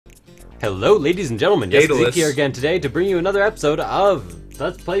Hello, ladies and gentlemen. Yessik Daedalus here again today to bring you another episode of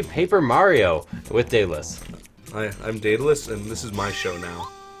Let's Play Paper Mario with Daedalus. Hi, I'm Daedalus, and this is my show now.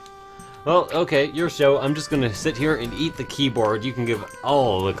 Well, okay, your show. I'm just gonna sit here and eat the keyboard. You can give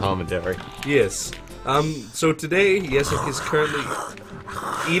all the commentary. Yes. So today, Yessik is currently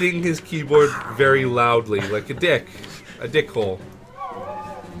eating his keyboard very loudly, like a dick. A dickhole.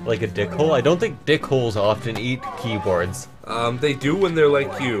 Like a dickhole? I don't think dickholes often eat keyboards. They do when they're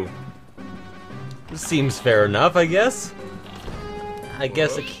like you. Seems fair enough, I guess. I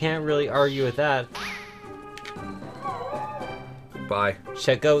guess I can't really argue with that. Bye.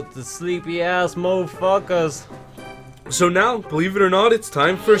 Check out the sleepy ass motherfuckers. So now, believe it or not, it's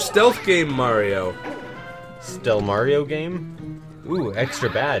time for Stealth Game Mario. Still Mario game? Ooh, extra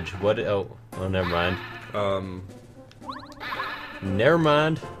badge. What? Oh, never mind. Never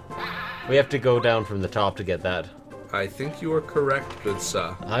mind. We have to go down from the top to get that. I think you are correct, good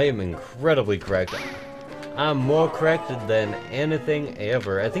sir. I am incredibly correct. I'm more correct than anything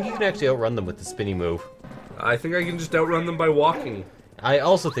ever. I think you can actually outrun them with the spinny move. I think I can just outrun them by walking. I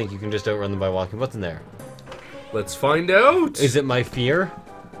also think you can just outrun them by walking. What's in there? Let's find out! Is it my fear?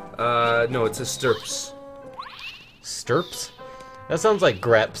 No, it's a stirps. Stirps? That sounds like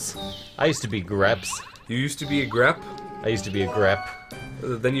greps. I used to be greps. You used to be a grep? I used to be a grep.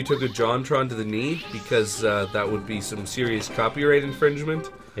 Then you took a JonTron to the knee, because that would be some serious copyright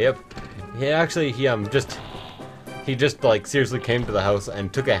infringement. Yep. He just like seriously came to the house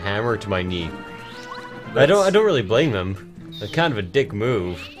and took a hammer to my knee. I don't really blame him. It's kind of a dick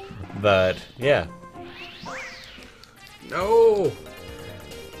move, but yeah. No.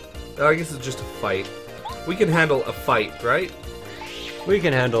 I guess it's just a fight. We can handle a fight, right? We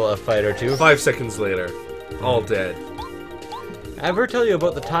can handle a fight or two. 5 seconds later, all dead. Ever tell you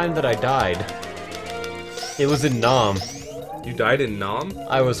about the time that I died? It was in Nom. You died in Nom?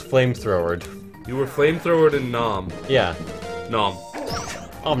 I was flamethrowered. You were flamethrowered in Nom. Yeah. Nom.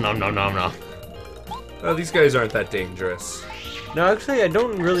 Nom. Oh, these guys aren't that dangerous. No, actually, I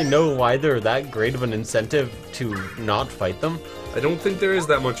don't really know why they're that great of an incentive to not fight them. I don't think there is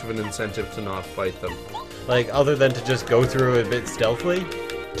that much of an incentive to not fight them. Like, other than to just go through a bit stealthily?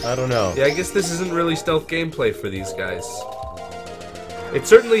 I don't know. Yeah, I guess this isn't really stealth gameplay for these guys. It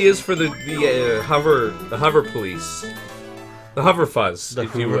certainly is for the hover police. The hover fuzz,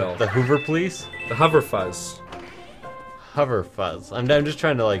 if you will. The Hoover police? The hover fuzz. Hover fuzz. I'm just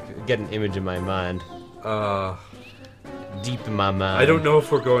trying to, like, get an image in my mind. Deep in my mind. I don't know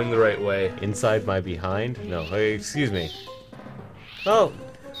if we're going the right way. Inside my behind? No, excuse me. Well,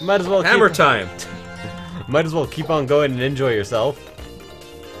 might as well Hammer time! Might as well keep on going and enjoy yourself.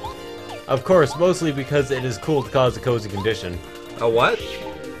 Of course, mostly because it is cool to cause a cozy condition. A what?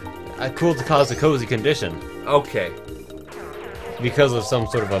 Cool to cause a cozy condition. Okay. Because of some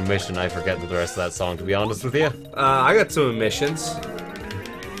sort of omission, I forget the rest of that song, to be honest with you. I got some emissions.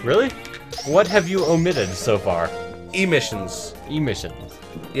 Really? What have you omitted so far? Emissions. Emissions.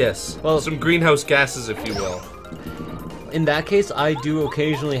 Yes. Well, some greenhouse gases, if you will. In that case, I do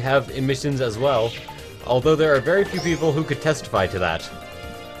occasionally have emissions as well, although there are very few people who could testify to that.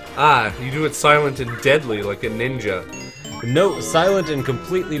 Ah, you do it silent and deadly, like a ninja. No, silent and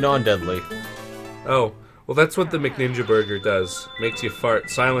completely non-deadly. Oh, well that's what the McNinja Burger does. Makes you fart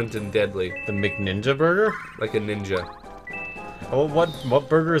silent and deadly. The McNinja Burger? Like a ninja. Oh, what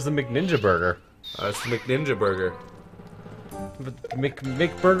burger is the McNinja Burger? It's the McNinja Burger. But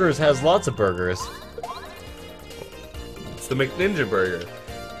McBurgers has lots of burgers. It's the McNinja Burger.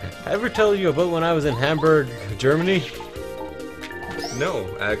 Ever tell you about when I was in Hamburg, Germany? No,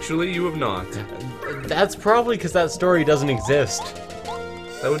 actually you have not. That's probably because that story doesn't exist.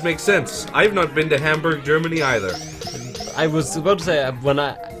 That would make sense. I've not been to Hamburg, Germany either. I was about to say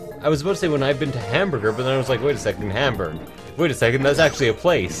when I've been to Hamburger, but then I was like, wait a second, Hamburg. Wait a second, that's actually a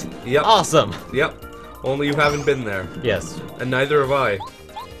place. Yep. Awesome. Yep. Only you haven't been there. Yes. And neither have I.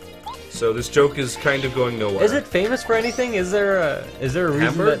 So this joke is kind of going nowhere. Is it famous for anything? Is there a reason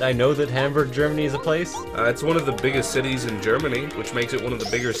Hamburg? that I know that Hamburg, Germany is a place? It's one of the biggest cities in Germany, which makes it one of the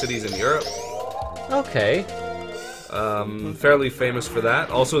bigger cities in Europe. Okay. Fairly famous for that.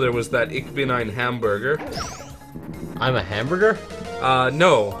 Also, there was that Ich bin ein Hamburger. I'm a hamburger?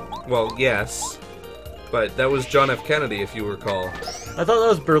 No. Well, yes. But that was John F. Kennedy, if you recall. I thought that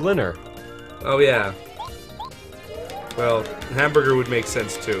was Berliner. Oh, yeah. Well, hamburger would make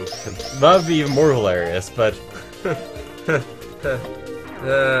sense, too. That would be even more hilarious, but...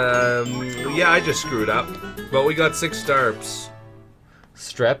 yeah, I just screwed up. But we got 6 stars.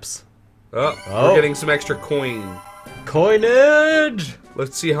 Streps? Oh, Oh. we're getting some extra coin. Coinage!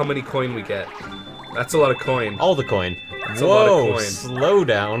 Let's see how many coin we get. That's a lot of coin. All the coin. That's a lot of Whoa, coin. slow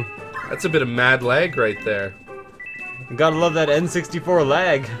down. That's a bit of mad lag right there. Gotta love that N64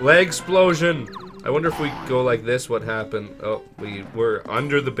 lag. Lag explosion. I wonder if we go like this, what happened? Oh, we're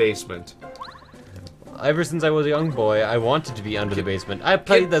under the basement. Ever since I was a young boy, I wanted to be under the basement. I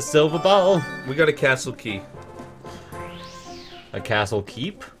played the silver ball. We got a castle key. A castle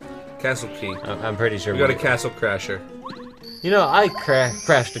keep? Castle key. I'm pretty sure We got a castle crasher. You know, I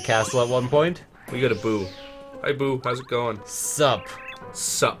crashed a castle at one point. We got a Boo. Hi Boo, how's it going? Sup?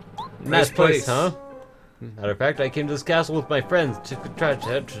 Sup. Nice place, huh? Matter of fact, I came to this castle with my friends to try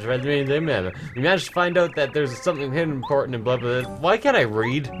to we managed to find out that there's something hidden important and blah blah blah. Why can't I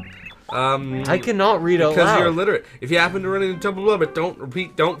read? I cannot read out loud. Because you're illiterate. If you happen to run into blah blah blah,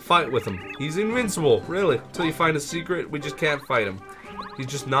 don't fight with him. He's invincible, really. Until you find a secret, we just can't fight him. He's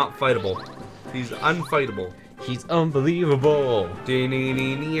just not fightable. He's unfightable. He's unbelievable. We're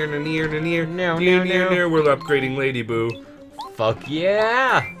upgrading Lady Boo. Fuck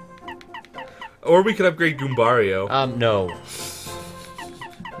yeah! Or we could upgrade Goombario. No.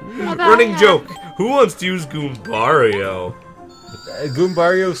 Running joke. Who wants to use Goombario?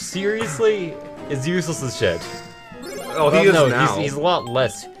 Goombario seriously is useless as shit. Oh, he is no, now. He's a lot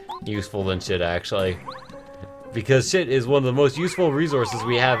less useful than shit, actually. Because shit is one of the most useful resources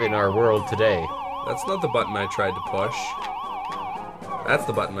we have in our world today. That's not the button I tried to push. That's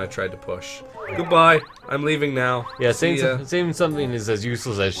the button I tried to push. Goodbye. I'm leaving now. Yeah, saying something is as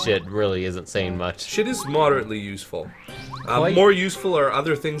useless as shit really isn't saying much. Shit is moderately useful. More useful are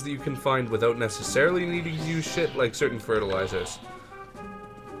other things that you can find without necessarily needing to use shit, like certain fertilizers.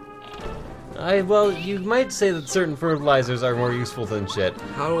 Well, you might say that certain fertilizers are more useful than shit.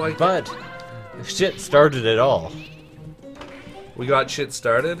 How do I... But shit started it all. We got shit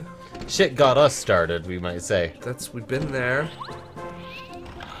started? Shit got us started, we might say. We've been there.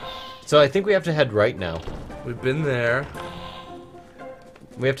 So I think we have to head right now. We've been there.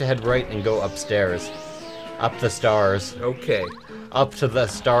 We have to head right and go upstairs. Up the stars. Okay. Up to the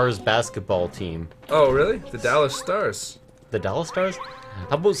Stars basketball team. Oh, really? The Dallas Stars. The Dallas Stars?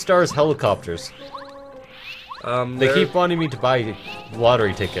 How about Stars helicopters? They keep wanting me to buy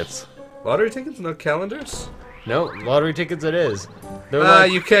lottery tickets. Lottery tickets, not calendars? No, lottery tickets it is. They're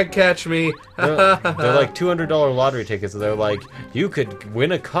like, you can't catch me. they're like $200 lottery tickets, and they're like, you could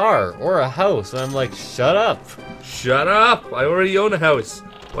win a car or a house. And I'm like, shut up. Shut up! I already own a house.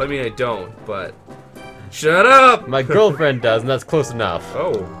 Well, I mean, I don't, but... Shut up! My girlfriend does, and that's close enough.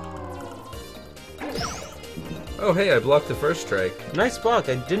 Oh. Oh, hey, I blocked the first strike. Nice block.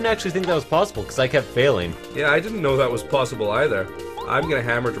 I didn't actually think that was possible, because I kept failing. Yeah, I didn't know that was possible either. I'm gonna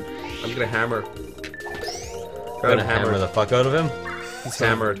hammer. I'm gonna hammer. Gonna hammer the fuck out of him? He's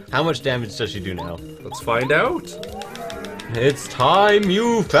hammered. How much damage does she do now? Let's find out. It's time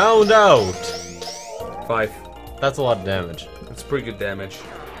you found out! 5. That's a lot of damage. That's pretty good damage.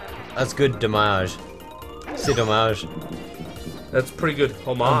 That's good damage. C'est dommage. That's pretty good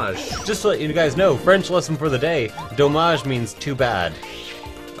homage. Just to let you guys know, French lesson for the day. Dommage means too bad.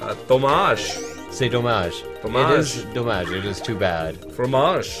 Dommage. C'est dommage. Dommage. It is dommage. It is too bad.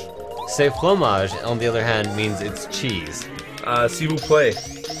 Fromage. C'est fromage, on the other hand, means it's cheese. S'il vous plaît.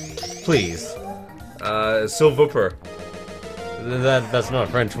 Please. S'il vous plaît. That's not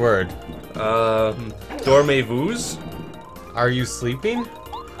a French word. Dormez-vous? Are you sleeping?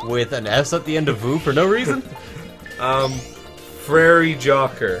 With an S at the end of vous for no reason? Frary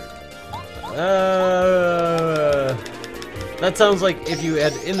Jocker. That sounds like if you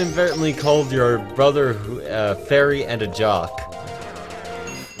had inadvertently called your brother fairy and a jock.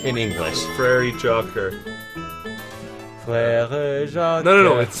 In English. Frary Jocker. Frère Jacques.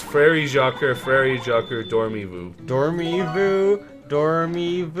 No, it's Frary Jocker, dormez-vous. Dormez-vous,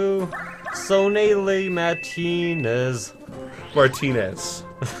 dormez-vous. Sonnez les matines. Martinez.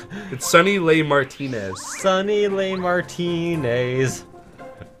 It's Sunny Lay Martinez. Sunny les Martinez.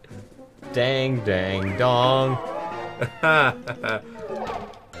 Dang, dang, dong. That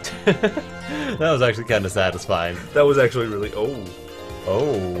was actually kind of satisfying. That was actually really... Oh.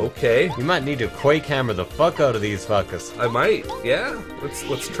 Okay. You might need to quake hammer the fuck out of these fuckers. I might. Yeah.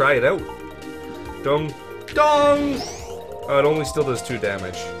 Let's try it out. Dong. Dong! Oh, it only still does 2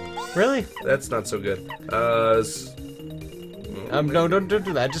 damage. Really? That's not so good. No, don't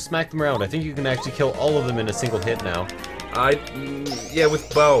do that. Just smack them around. I think you can actually kill all of them in a single hit now. Yeah,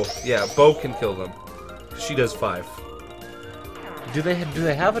 with Bo. Yeah, Bo can kill them. She does 5. Do they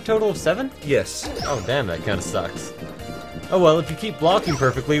have a total of 7? Yes. Oh, damn, that kind of sucks. Oh well, if you keep blocking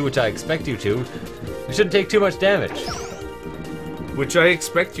perfectly, which I expect you to, you shouldn't take too much damage. Which I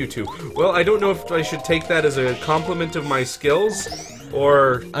expect you to. Well, I don't know if I should take that as a compliment of my skills,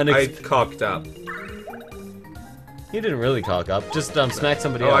 or I cocked up. You didn't really cock up. Just smack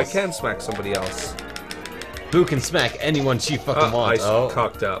somebody else. Oh, I can smack somebody else. Who can smack anyone she fucking wants? I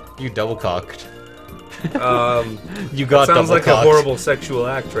cocked up. You double cocked. You That got sounds double like cocked. a horrible sexual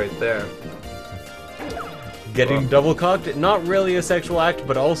act right there. Getting double cocked, not really a sexual act,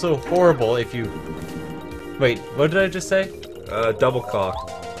 but also horrible if you... Wait, what did I just say? Double cocked.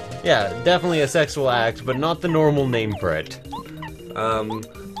 Yeah, definitely a sexual act, but not the normal name for it.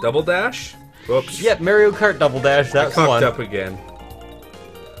 Double dash? Whoops. Yep, Mario Kart Double Dash, that's the one. Cocked up again.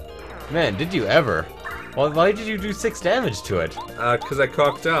 Man, did you ever? Well, why did you do 6 damage to it? Because I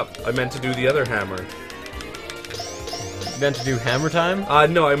cocked up. I meant to do the other hammer. You meant to do hammer time?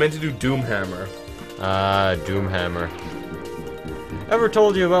 No, I meant to do Doom Hammer. Doom Hammer. Ever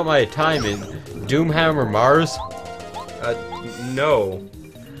told you about my time in Doom Hammer Mars? No.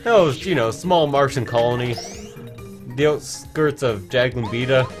 That was, you know, small Martian colony. The outskirts of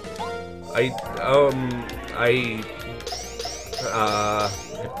Jaglambita.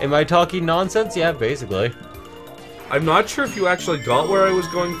 Am I talking nonsense? Yeah, basically. I'm not sure if you actually got where I was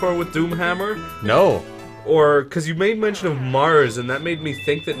going for with Doom Hammer. No. Or, because you made mention of Mars, and that made me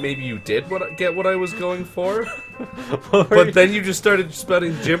think that maybe you did get what I was going for. But then you just started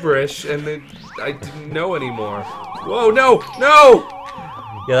spouting gibberish, and I didn't know anymore. Whoa, no! No!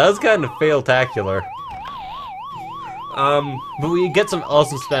 Yeah, that was kind of fail-tacular. But we get some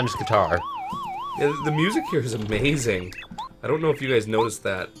awesome Spanish guitar. Yeah, the music here is amazing. I don't know if you guys noticed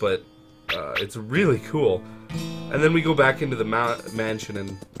that, but it's really cool. And then we go back into the mansion,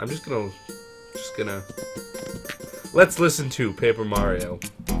 and I'm just gonna... Let's listen to Paper Mario.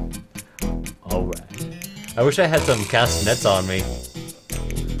 Alright. I wish I had some castanets on me.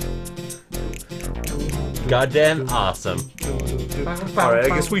 Goddamn awesome. Alright,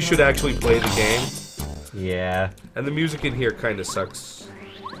 I guess we should actually play the game. Yeah. And the music in here kinda sucks.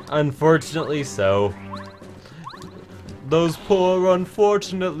 Unfortunately so. Those poor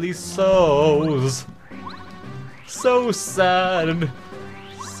unfortunately souls. So sad.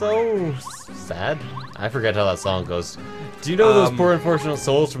 So sad? I forget how that song goes. Do you know those poor unfortunate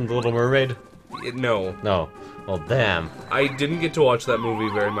souls from The Little Mermaid? No. No. Well, damn. I didn't get to watch that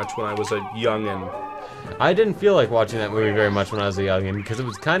movie very much when I was a youngin'. I didn't feel like watching that movie very much when I was a youngin' because it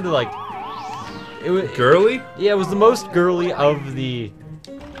was kind of like... It was girly? Yeah, it was the most girly of the...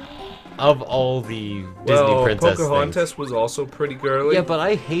 Of all the Disney princess Pocahontas things. was also pretty girly. Yeah, but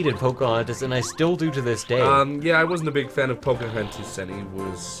I hated Pocahontas, and I still do to this day. Yeah, I wasn't a big fan of Pocahontas, and he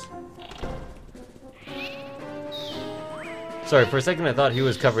was... Sorry, for a second I thought he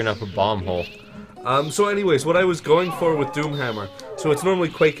was covering up a bomb hole. So anyways, what I was going for with Doom Hammer, so it's normally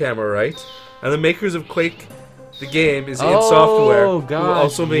Quake Hammer, right? And the makers of Quake, the game, is id Software, who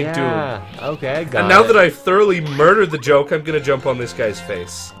also made Doom. Okay, I got And now that I've thoroughly murdered the joke, I'm gonna jump on this guy's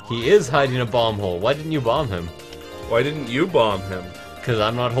face. He is hiding a bomb hole. Why didn't you bomb him? Why didn't you bomb him? Because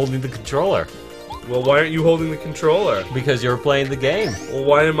I'm not holding the controller. Well, why aren't you holding the controller? Because you're playing the game. Well,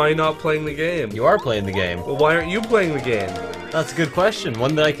 why am I not playing the game? You are playing the game. Well, why aren't you playing the game? That's a good question.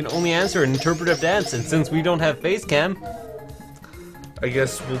 One that I can only answer in interpretive dance, and since we don't have face cam... I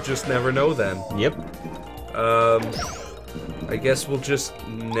guess we'll just never know then. Yep. I guess we'll just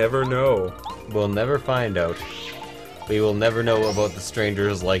never know. We'll never find out. We will never know about the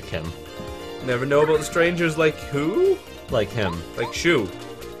strangers like him. Never know about the strangers like who? Like him. Like Shu.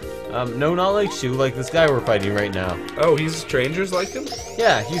 No, not like Shu, like this guy we're fighting right now. Oh, he's strangers like him?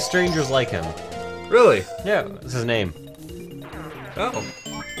 Yeah, he's strangers like him. Really? Yeah, that's his name. Oh.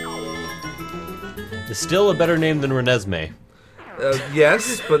 It's still a better name than Renesmee.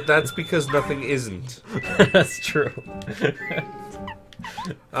 Yes, but that's because nothing isn't. That's true.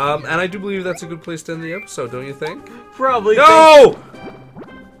 And I do believe that's a good place to end the episode, don't you think? Probably. No!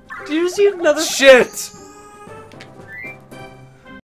 Do you see another? Shit!